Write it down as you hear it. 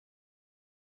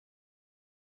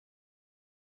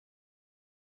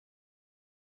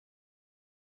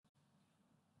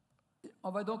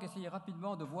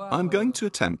I'm going to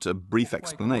attempt a brief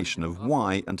explanation of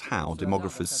why and how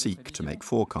demographers seek to make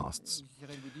forecasts.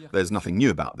 There's nothing new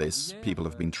about this. People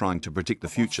have been trying to predict the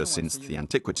future since the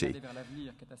antiquity.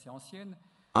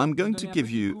 I'm going to give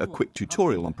you a quick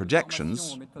tutorial on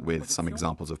projections, with some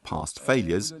examples of past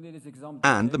failures,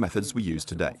 and the methods we use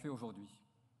today.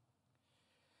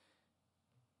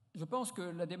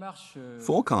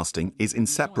 Forecasting is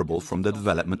inseparable from the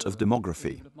development of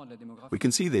demography. We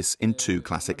can see this in two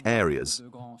classic areas: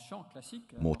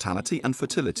 mortality and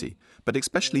fertility, but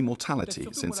especially mortality,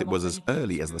 since it was as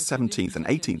early as the 17th and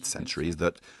 18th centuries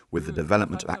that, with the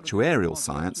development of actuarial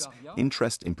science,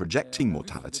 interest in projecting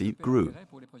mortality grew.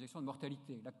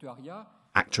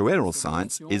 Actuarial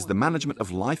science is the management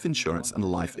of life insurance and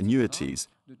life annuities,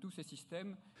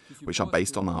 which are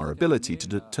based on our ability to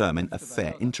determine a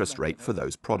fair interest rate for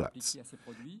those products.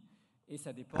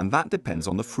 And that depends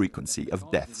on the frequency of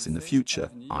deaths in the future,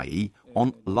 i.e.,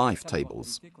 on life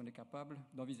tables.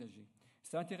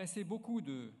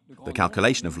 The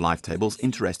calculation of life tables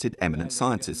interested eminent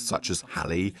scientists such as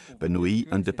Halley, Benoit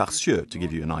and Depardieu, to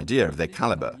give you an idea of their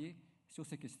caliber.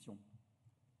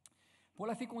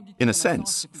 In a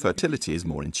sense, fertility is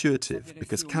more intuitive,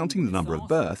 because counting the number of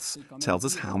births tells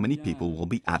us how many people will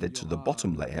be added to the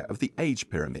bottom layer of the age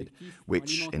pyramid,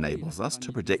 which enables us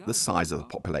to predict the size of the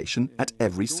population at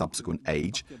every subsequent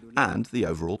age and the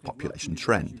overall population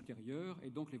trend.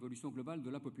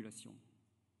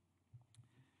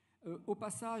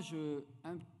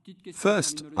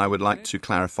 First, I would like to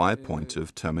clarify a point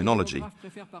of terminology.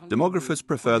 Demographers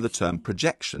prefer the term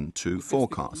projection to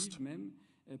forecast.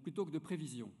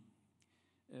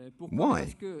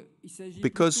 Why?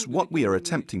 Because what we are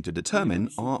attempting to determine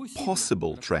are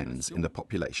possible trends in the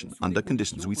population under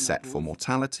conditions we set for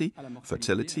mortality,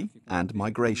 fertility, and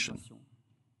migration.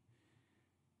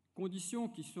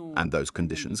 And those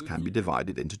conditions can be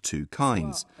divided into two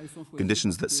kinds: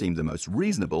 conditions that seem the most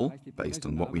reasonable, based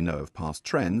on what we know of past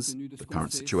trends, the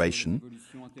current situation,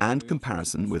 and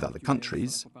comparison with other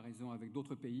countries,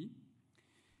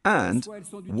 and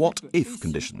what-if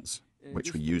conditions,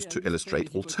 which we use to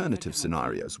illustrate alternative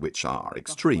scenarios which are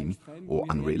extreme or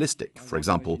unrealistic. For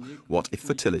example, what if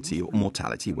fertility or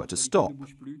mortality were to stop?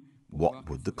 What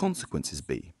would the consequences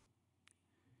be?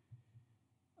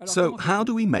 So, how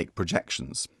do we make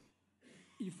projections?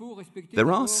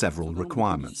 There are several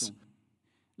requirements.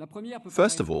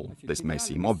 First of all, this may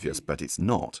seem obvious, but it's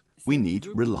not. We need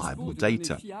reliable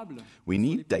data. We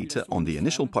need data on the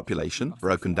initial population,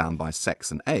 broken down by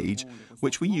sex and age,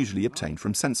 which we usually obtain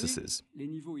from censuses.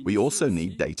 We also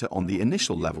need data on the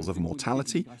initial levels of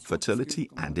mortality, fertility,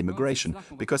 and immigration,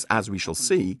 because, as we shall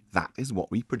see, that is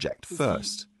what we project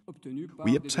first.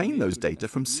 We obtain those data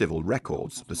from civil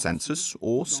records, the census,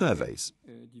 or surveys.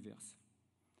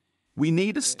 We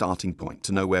need a starting point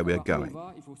to know where we are going,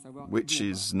 which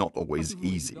is not always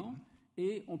easy.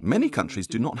 Many countries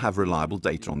do not have reliable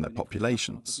data on their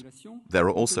populations. There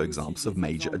are also examples of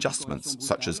major adjustments,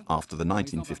 such as after the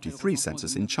 1953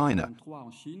 census in China.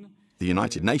 The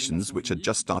United Nations, which had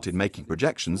just started making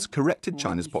projections, corrected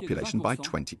China's population by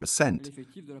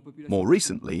 20%. More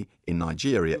recently, in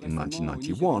Nigeria in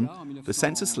 1991, the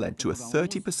census led to a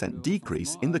 30%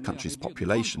 decrease in the country's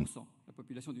population.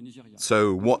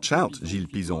 So watch out, Gilles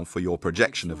Pizon, for your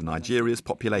projection of Nigeria's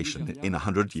population in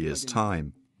 100 years'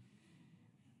 time.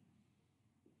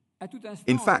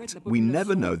 In fact, we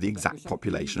never know the exact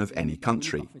population of any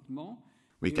country.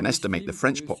 We can estimate the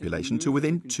French population to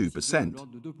within 2%.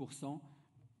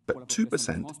 But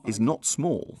 2% is not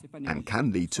small and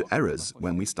can lead to errors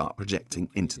when we start projecting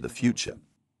into the future.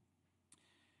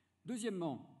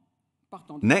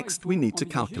 Next, we need to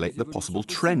calculate the possible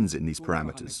trends in these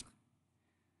parameters.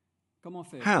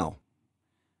 How?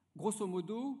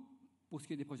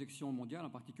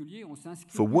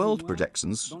 For world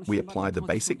projections, we apply the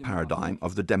basic paradigm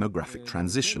of the demographic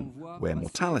transition, where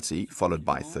mortality, followed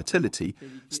by fertility,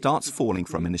 starts falling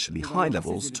from initially high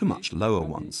levels to much lower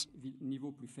ones.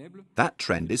 That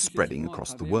trend is spreading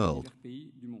across the world.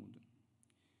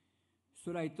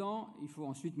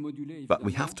 But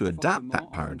we have to adapt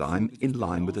that paradigm in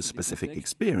line with the specific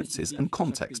experiences and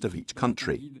context of each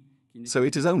country. So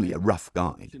it is only a rough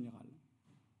guide.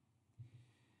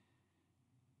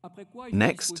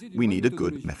 Next, we need a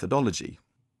good methodology.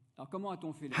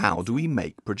 How do we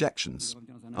make projections?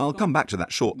 I'll come back to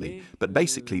that shortly, but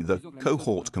basically the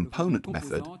cohort component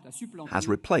method has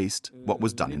replaced what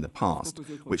was done in the past,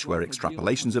 which were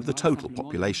extrapolations of the total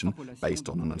population based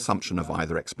on an assumption of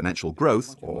either exponential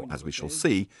growth or, as we shall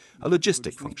see, a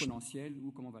logistic function.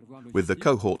 With the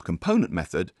cohort component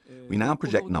method, we now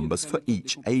project numbers for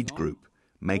each age group,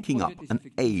 making up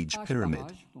an age pyramid.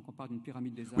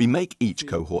 We make each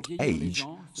cohort age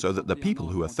so that the people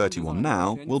who are 31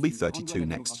 now will be 32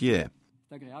 next year.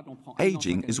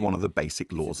 Aging is one of the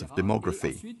basic laws of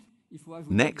demography.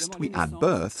 Next, we add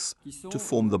births to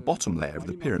form the bottom layer of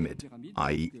the pyramid,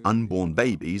 i.e. unborn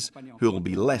babies who will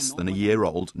be less than a year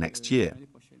old next year.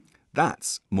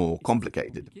 That's more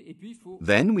complicated.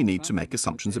 Then we need to make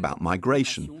assumptions about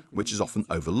migration, which is often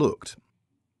overlooked.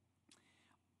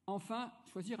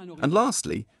 And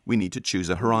lastly, we need to choose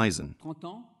a horizon.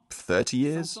 30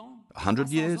 years, 100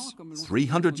 years,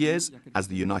 300 years, as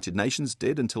the United Nations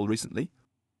did until recently.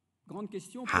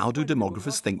 How do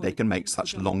demographers think they can make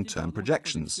such long-term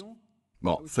projections?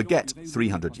 Well, forget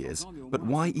 300 years, but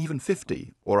why even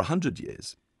 50 or 100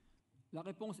 years?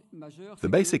 The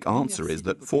basic answer is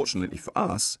that, fortunately for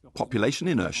us, population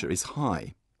inertia is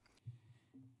high.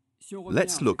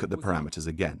 Let's look at the parameters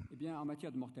again.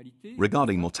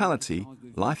 Regarding mortality,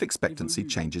 life expectancy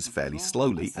changes fairly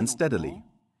slowly and steadily.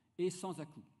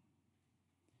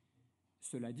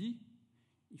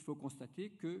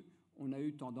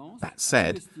 That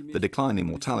said, the decline in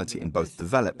mortality in both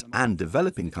developed and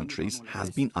developing countries has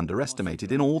been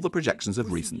underestimated in all the projections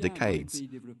of recent decades.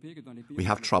 We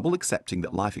have trouble accepting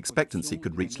that life expectancy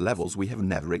could reach levels we have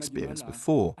never experienced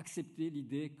before.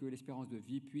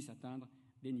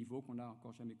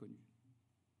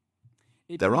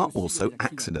 There are also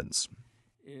accidents.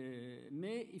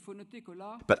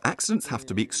 But accidents have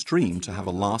to be extreme to have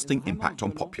a lasting impact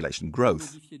on population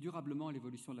growth.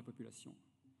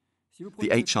 The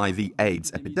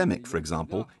HIV/AIDS epidemic, for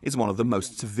example, is one of the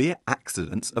most severe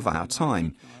accidents of our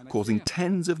time, causing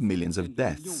tens of millions of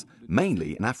deaths,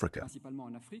 mainly in Africa.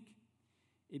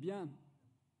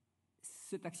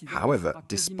 However,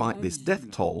 despite this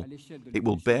death toll, it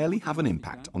will barely have an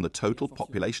impact on the total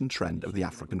population trend of the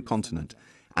African continent,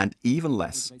 and even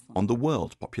less on the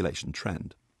world population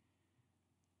trend.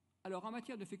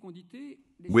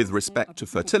 With respect to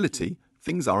fertility,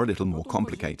 things are a little more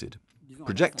complicated.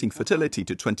 Projecting fertility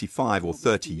to 25 or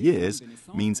 30 years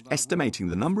means estimating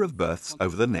the number of births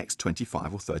over the next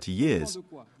 25 or 30 years.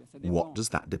 What does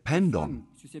that depend on?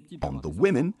 On the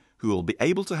women who will be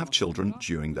able to have children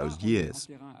during those years.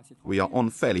 We are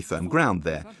on fairly firm ground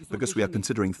there because we are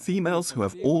considering females who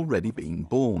have already been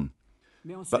born.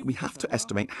 But we have to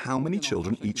estimate how many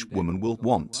children each woman will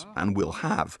want and will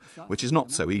have, which is not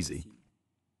so easy.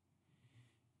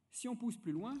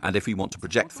 And if we want to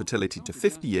project fertility to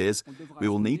 50 years, we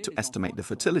will need to estimate the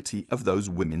fertility of those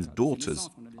women's daughters,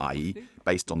 i.e.,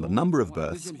 based on the number of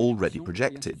births already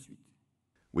projected.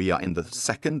 We are in the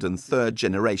second and third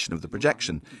generation of the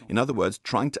projection, in other words,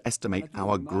 trying to estimate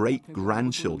our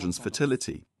great-grandchildren's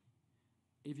fertility.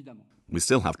 We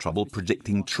still have trouble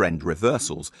predicting trend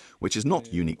reversals, which is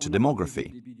not unique to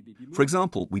demography. For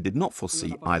example, we did not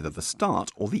foresee either the start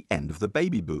or the end of the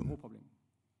baby boom.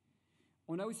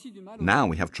 Now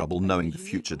we have trouble knowing the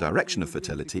future direction of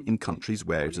fertility in countries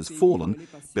where it has fallen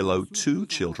below 2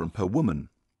 children per woman.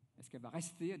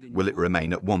 Will it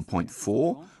remain at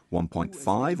 1.4,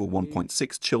 1.5 or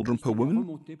 1.6 children per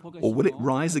woman? Or will it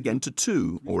rise again to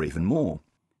 2 or even more?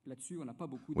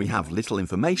 We have little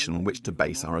information on which to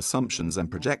base our assumptions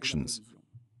and projections.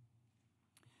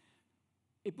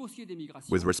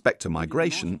 With respect to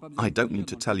migration, I don't need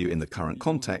to tell you in the current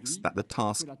context that the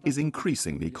task is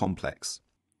increasingly complex.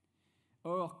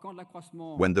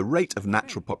 When the rate of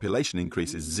natural population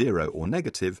increase is 0 or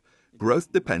negative,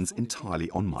 growth depends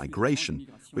entirely on migration,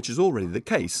 which is already the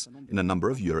case in a number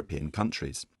of European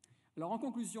countries.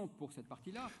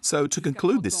 So, to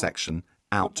conclude this section,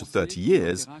 out to 30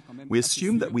 years, we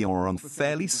assume that we are on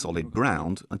fairly solid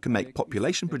ground and can make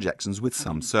population projections with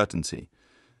some certainty.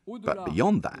 But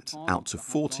beyond that, out to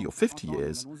 40 or 50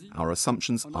 years, our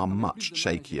assumptions are much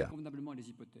shakier.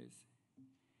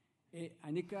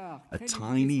 A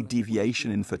tiny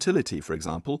deviation in fertility, for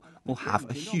example, will have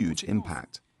a huge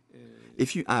impact.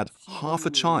 If you add half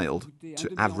a child to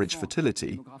average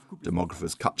fertility,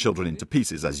 demographers cut children into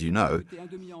pieces, as you know,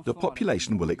 the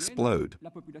population will explode.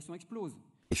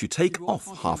 If you take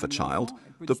off half a child,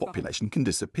 the population can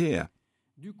disappear.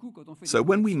 So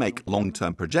when we make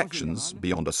long-term projections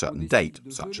beyond a certain date,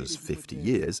 such as 50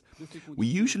 years, we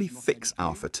usually fix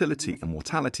our fertility and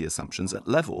mortality assumptions at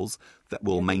levels that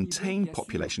will maintain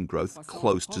population growth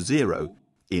close to 0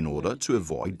 in order to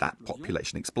avoid that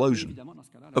population explosion.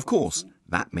 Of course,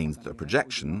 that means the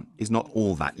projection is not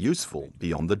all that useful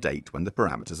beyond the date when the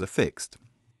parameters are fixed.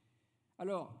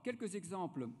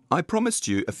 I promised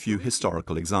you a few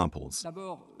historical examples.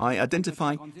 I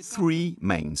identify 3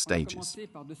 main stages.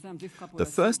 The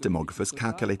first demographers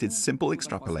calculated simple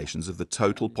extrapolations of the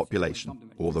total population,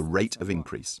 or the rate of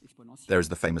increase. There is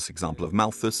the famous example of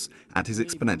Malthus and his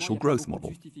exponential growth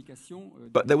model.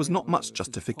 But there was not much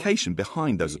justification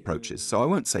behind those approaches, so I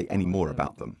won't say any more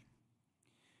about them.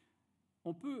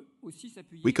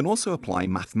 We can also apply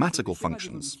mathematical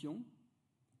functions.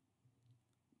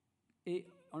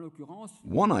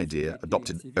 One idea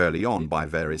adopted early on by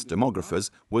various demographers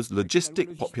was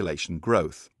logistic population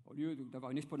growth.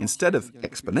 Instead of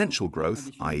exponential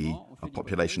growth, i.e., a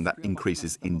population that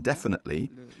increases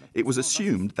indefinitely, it was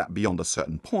assumed that beyond a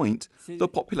certain point, the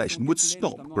population would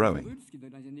stop growing.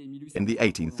 In the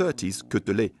 1830s,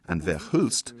 Odile and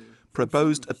Verhulst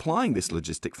proposed applying this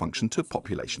logistic function to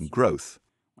population growth.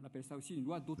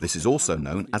 This is also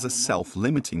known as a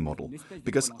self-limiting model,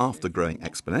 because after growing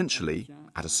exponentially,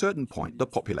 at a certain point the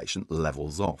population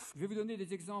levels off.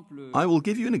 I will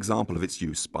give you an example of its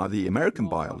use by the American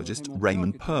biologist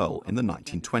Raymond Pearl in the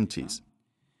 1920s.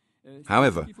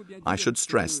 However, I should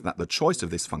stress that the choice of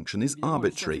this function is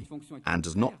arbitrary and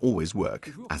does not always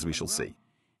work, as we shall see.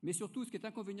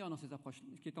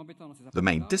 The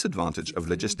main disadvantage of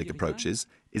logistic approaches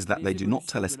is that they do not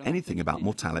tell us anything about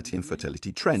mortality and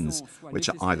fertility trends, which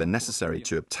are either necessary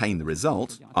to obtain the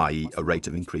result, i.e. a rate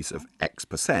of increase of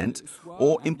X%,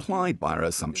 or implied by our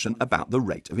assumption about the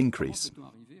rate of increase.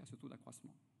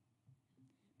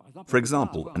 For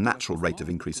example, a natural rate of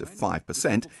increase of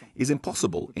 5% is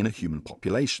impossible in a human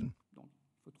population.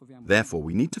 Therefore,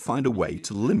 we need to find a way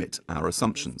to limit our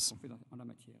assumptions.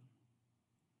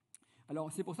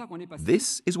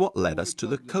 This is what led us to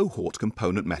the cohort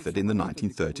component method in the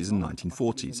 1930s and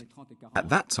 1940s. At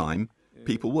that time,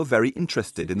 people were very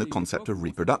interested in the concept of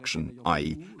reproduction,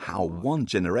 i.e., how one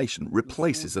generation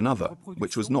replaces another,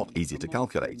 which was not easy to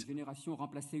calculate.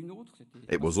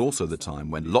 It was also the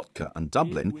time when Lotka and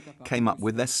Dublin came up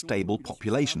with their stable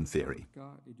population theory.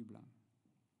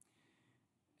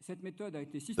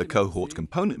 The cohort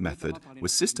component method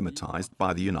was systematized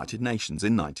by the United Nations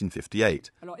in 1958.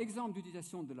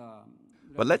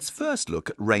 But let's first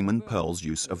look at Raymond Pearl's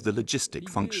use of the logistic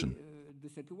function.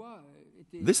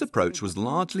 This approach was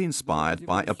largely inspired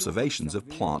by observations of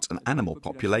plant and animal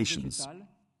populations.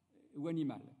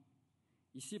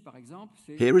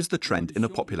 Here is the trend in a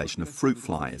population of fruit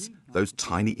flies, those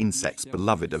tiny insects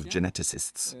beloved of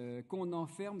geneticists.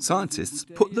 Scientists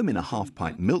put them in a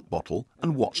half-pint milk bottle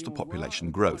and watch the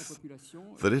population growth.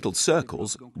 The little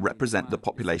circles represent the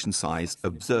population size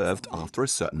observed after a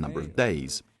certain number of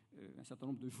days.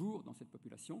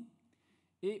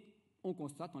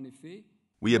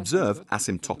 We observe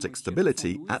asymptotic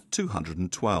stability at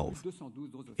 212.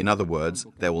 In other words,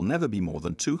 there will never be more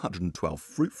than 212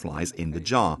 fruit flies in the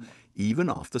jar, even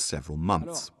after several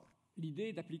months.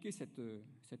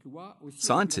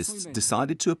 Scientists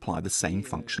decided to apply the same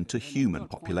function to human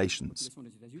populations.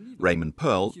 Raymond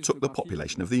Pearl took the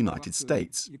population of the United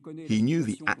States. He knew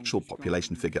the actual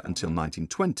population figure until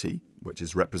 1920, which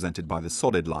is represented by the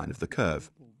solid line of the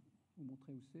curve.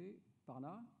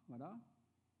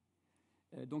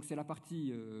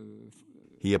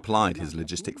 He applied his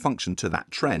logistic function to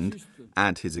that trend,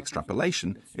 and his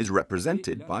extrapolation is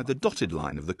represented by the dotted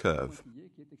line of the curve.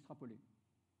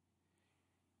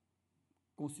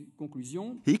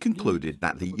 He concluded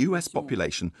that the US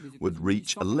population would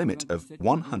reach a limit of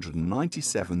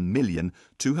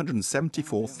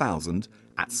 197,274,000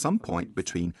 at some point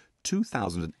between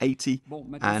 2080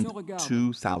 and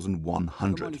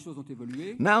 2100.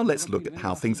 Now let's look at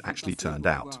how things actually turned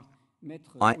out.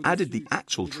 I added the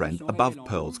actual trend above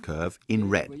Pearl's curve in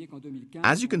red.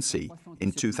 As you can see,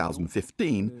 in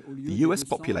 2015, the US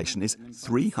population is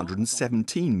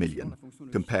 317 million,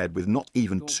 compared with not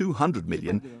even 200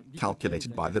 million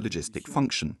calculated by the logistic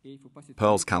function.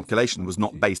 Pearl's calculation was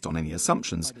not based on any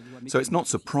assumptions, so it's not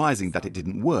surprising that it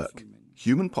didn't work.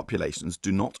 Human populations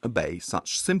do not obey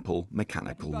such simple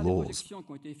mechanical laws.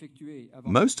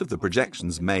 Most of the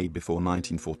projections made before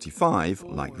 1945,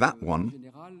 like that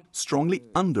one, strongly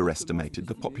underestimated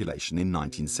the population in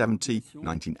 1970,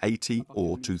 1980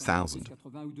 or 2000.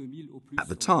 At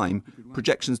the time,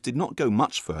 projections did not go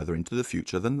much further into the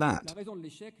future than that.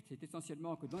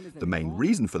 The main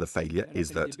reason for the failure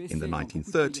is that, in the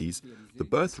 1930s, the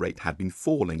birth rate had been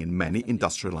falling in many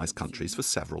industrialized countries for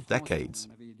several decades.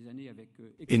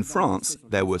 In France,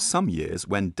 there were some years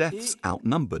when deaths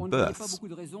outnumbered births,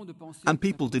 and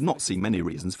people did not see many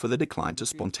reasons for the decline to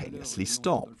spontaneously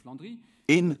stop.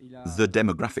 In The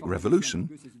Demographic Revolution,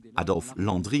 Adolphe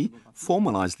Landry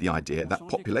formalized the idea that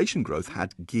population growth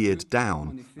had geared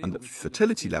down and that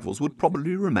fertility levels would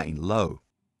probably remain low.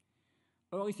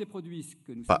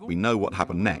 But we know what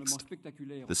happened next.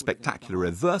 The spectacular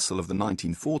reversal of the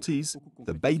 1940s,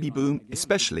 the baby boom,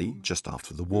 especially just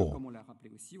after the war.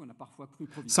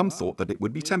 Some thought that it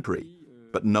would be temporary,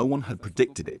 but no one had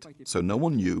predicted it, so no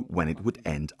one knew when it would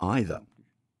end either.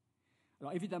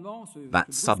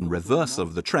 That sudden reversal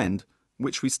of the trend,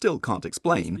 which we still can't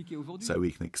explain, so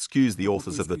we can excuse the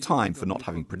authors of the time for not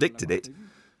having predicted it,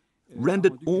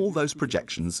 rendered all those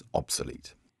projections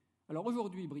obsolete.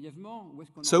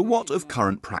 So what of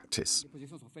current practice?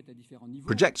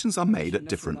 Projections are made at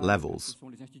different levels.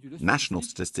 National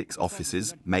statistics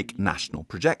offices make national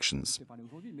projections.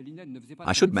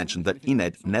 I should mention that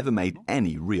Ined never made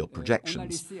any real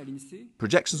projections.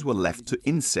 Projections were left to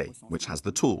Insee, which has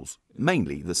the tools,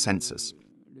 mainly the census.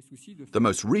 The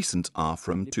most recent are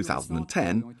from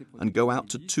 2010 and go out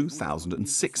to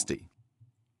 2060.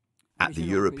 At the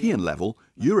European level,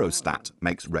 Eurostat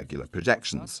makes regular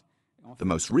projections. The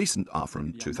most recent are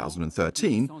from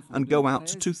 2013 and go out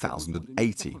to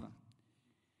 2080.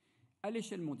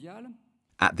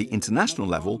 At the international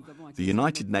level, the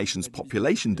United Nations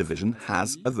Population Division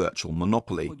has a virtual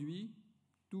monopoly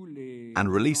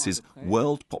and releases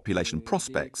World Population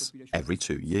Prospects every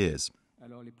 2 years.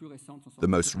 The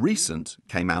most recent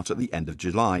came out at the end of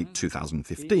July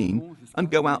 2015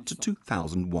 and go out to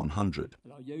 2100.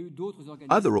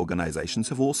 Other organizations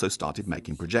have also started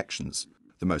making projections.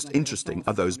 The most interesting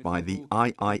are those by the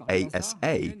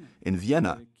IIASA in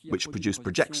Vienna, which produced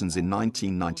projections in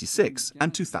 1996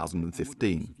 and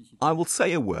 2015. I will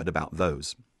say a word about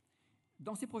those.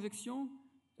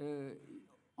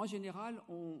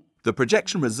 The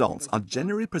projection results are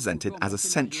generally presented as a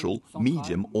central,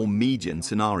 medium or median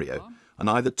scenario, and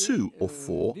either 2 or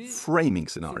 4 framing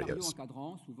scenarios.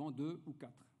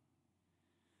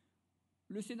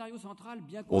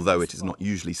 Although it is not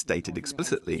usually stated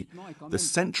explicitly, the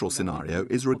central scenario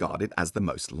is regarded as the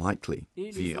most likely.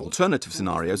 The alternative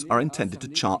scenarios are intended to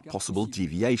chart possible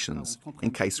deviations,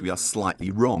 in case we are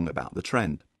slightly wrong about the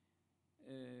trend.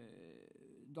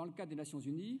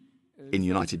 In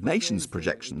United Nations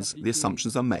projections, the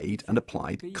assumptions are made and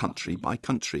applied country by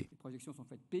country.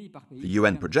 The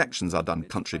UN projections are done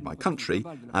country by country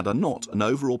and are not an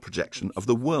overall projection of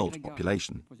the world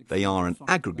population. They are an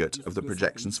aggregate of the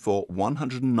projections for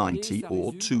 190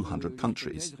 or 200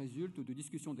 countries.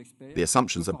 The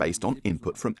assumptions are based on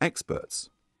input from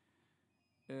experts.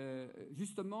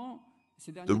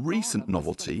 The recent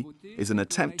novelty is an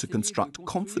attempt to construct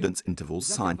confidence intervals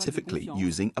scientifically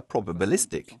using a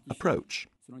probabilistic approach.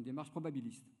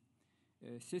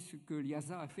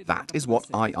 That is what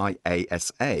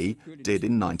IIASA did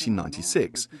in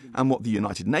 1996 and what the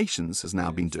United Nations has now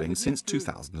been doing since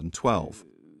 2012.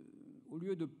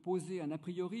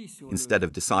 Instead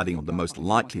of deciding on the most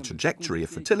likely trajectory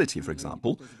of fertility, for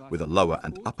example, with a lower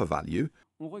and upper value,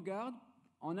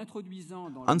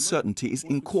 uncertainty is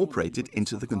incorporated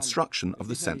into the construction of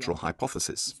the central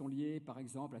hypothesis.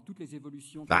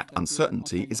 That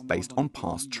uncertainty is based on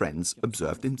past trends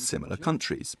observed in similar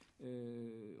countries.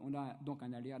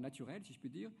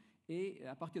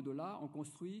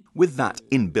 With that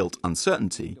inbuilt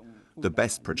uncertainty, the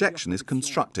best projection is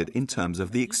constructed in terms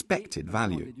of the expected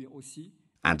value,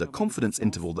 and a confidence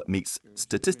interval that meets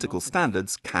statistical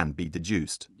standards can be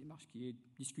deduced.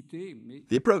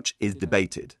 The approach is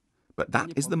debated, but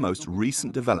that is the most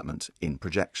recent development in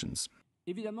projections.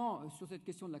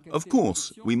 Of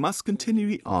course, we must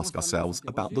continually ask ourselves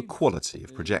about the quality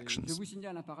of projections.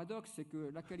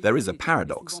 There is a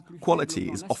paradox.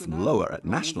 Quality is often lower at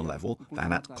national level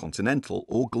than at continental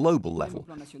or global level,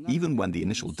 even when the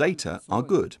initial data are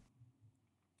good.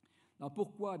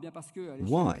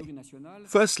 Why?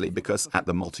 Firstly, because at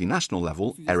the multinational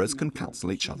level, errors can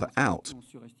cancel each other out.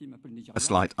 A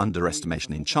slight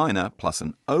underestimation in China plus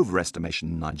an overestimation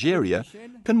in Nigeria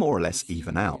can more or less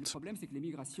even out.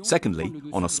 Secondly,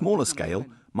 on a smaller scale,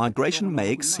 migration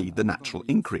may exceed the natural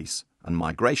increase, and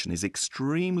migration is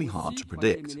extremely hard to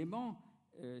predict.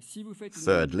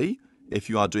 Thirdly, if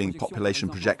you are doing population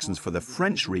projections for the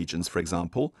French regions, for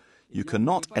example, you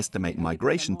cannot estimate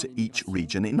migration to each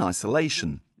region in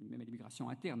isolation.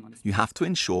 You have to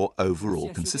ensure overall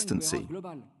consistency.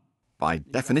 By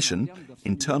definition,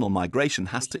 internal migration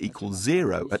has to equal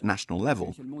 0 at national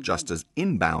level, just as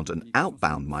inbound and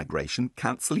outbound migration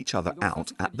cancel each other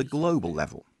out at the global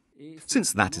level.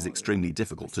 Since that is extremely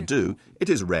difficult to do, it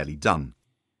is rarely done.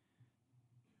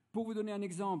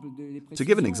 To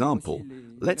give an example,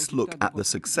 let's look at the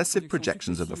successive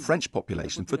projections of the French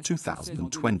population for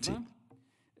 2020.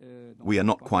 We are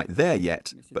not quite there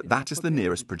yet, but that is the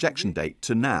nearest projection date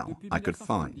to now I could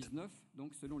find.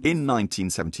 In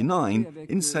 1979,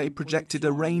 INSEE projected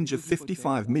a range of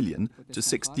 55 million to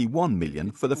 61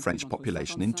 million for the French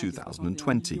population in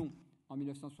 2020.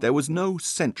 There was no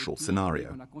central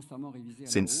scenario.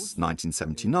 Since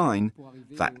 1979,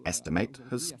 that estimate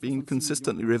has been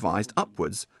consistently revised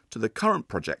upwards to the current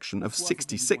projection of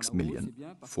 66 million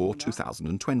for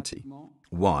 2020.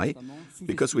 Why?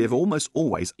 Because we have almost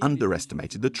always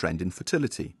underestimated the trend in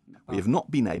fertility. We have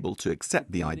not been able to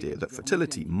accept the idea that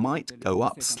fertility might go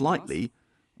up slightly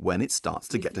when it starts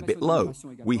to get a bit low.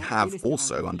 We have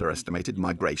also underestimated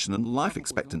migration and life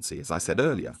expectancy, as I said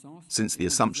earlier. Since the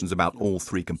assumptions about all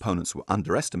three components were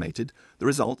underestimated, the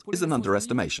result is an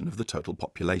underestimation of the total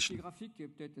population.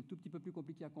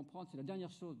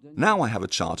 Now I have a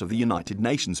chart of the United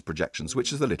Nations projections,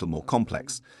 which is a little more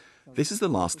complex. This is the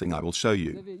last thing I will show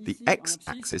you. The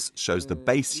x-axis shows the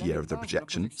base year of the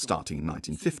projection, starting in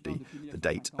 1950, the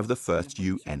date of the first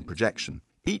UN projection.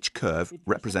 Each curve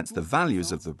represents the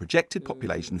values of the projected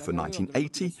population for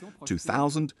 1980,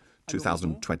 2000,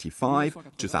 2025,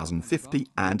 2050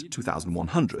 and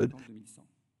 2100,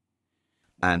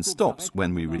 and stops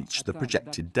when we reach the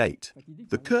projected date.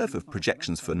 The curve of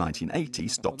projections for 1980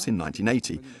 stops in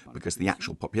 1980 because the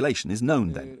actual population is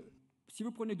known then.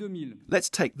 Let's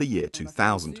take the year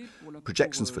 2000.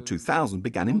 Projections for 2000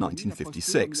 began in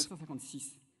 1956.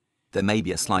 There may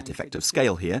be a slight effect of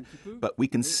scale here, but we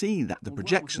can see that the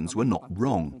projections were not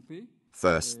wrong.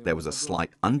 First, there was a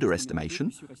slight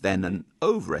underestimation, then an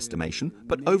overestimation,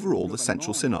 but overall the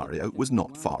central scenario was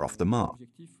not far off the mark.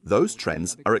 Those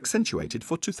trends are accentuated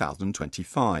for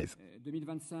 2025.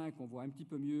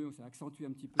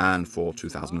 And for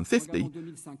 2050,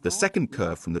 the second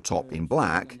curve from the top in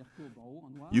black,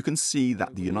 you can see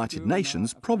that the United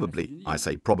Nations probably, I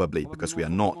say probably because we are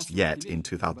not yet in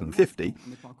 2050,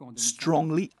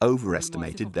 strongly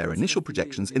overestimated their initial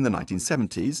projections in the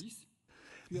 1970s,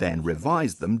 then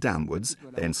revised them downwards,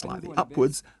 then slightly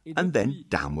upwards, and then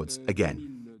downwards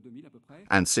again.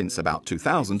 And since about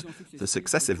 2000, the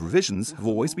successive revisions have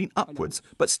always been upwards,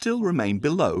 but still remain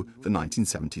below the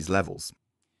 1970s levels.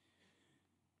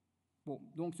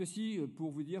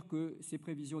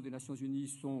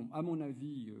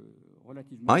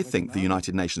 I think the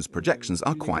United Nations projections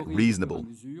are quite reasonable.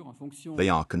 They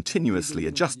are continuously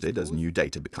adjusted as new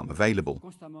data become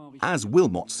available. As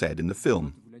Wilmot said in the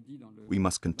film, we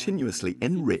must continuously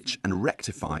enrich and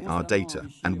rectify our data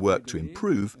and work to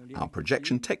improve our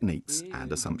projection techniques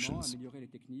and assumptions.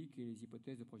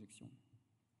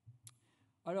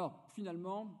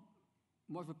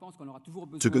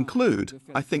 To conclude,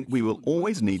 I think we will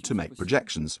always need to make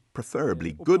projections,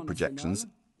 preferably good projections,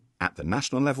 at the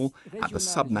national level, at the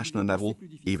subnational level,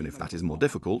 even if that is more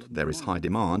difficult, there is high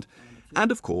demand,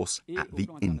 and of course at the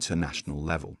international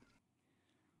level.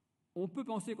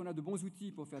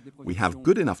 We have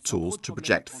good enough tools to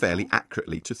project fairly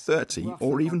accurately to 30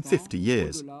 or even 50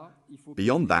 years.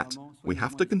 Beyond that, we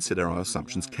have to consider our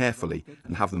assumptions carefully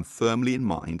and have them firmly in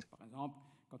mind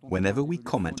whenever we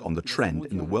comment on the trend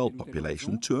in the world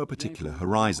population to a particular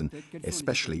horizon,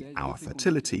 especially our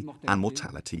fertility and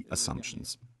mortality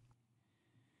assumptions.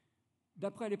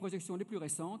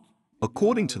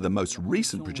 According to the most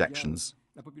recent projections,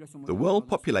 the world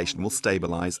population will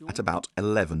stabilize at about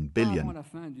 11 billion,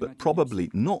 but probably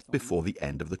not before the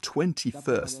end of the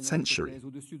 21st century.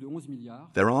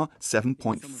 There are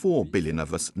 7.4 billion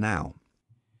of us now.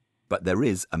 But there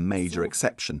is a major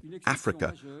exception,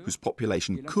 Africa, whose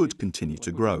population could continue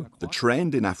to grow. The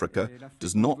trend in Africa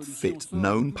does not fit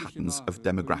known patterns of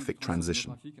demographic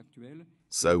transition.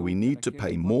 So we need to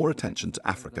pay more attention to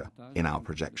Africa in our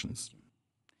projections.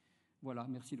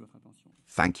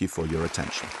 Thank you for your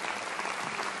attention.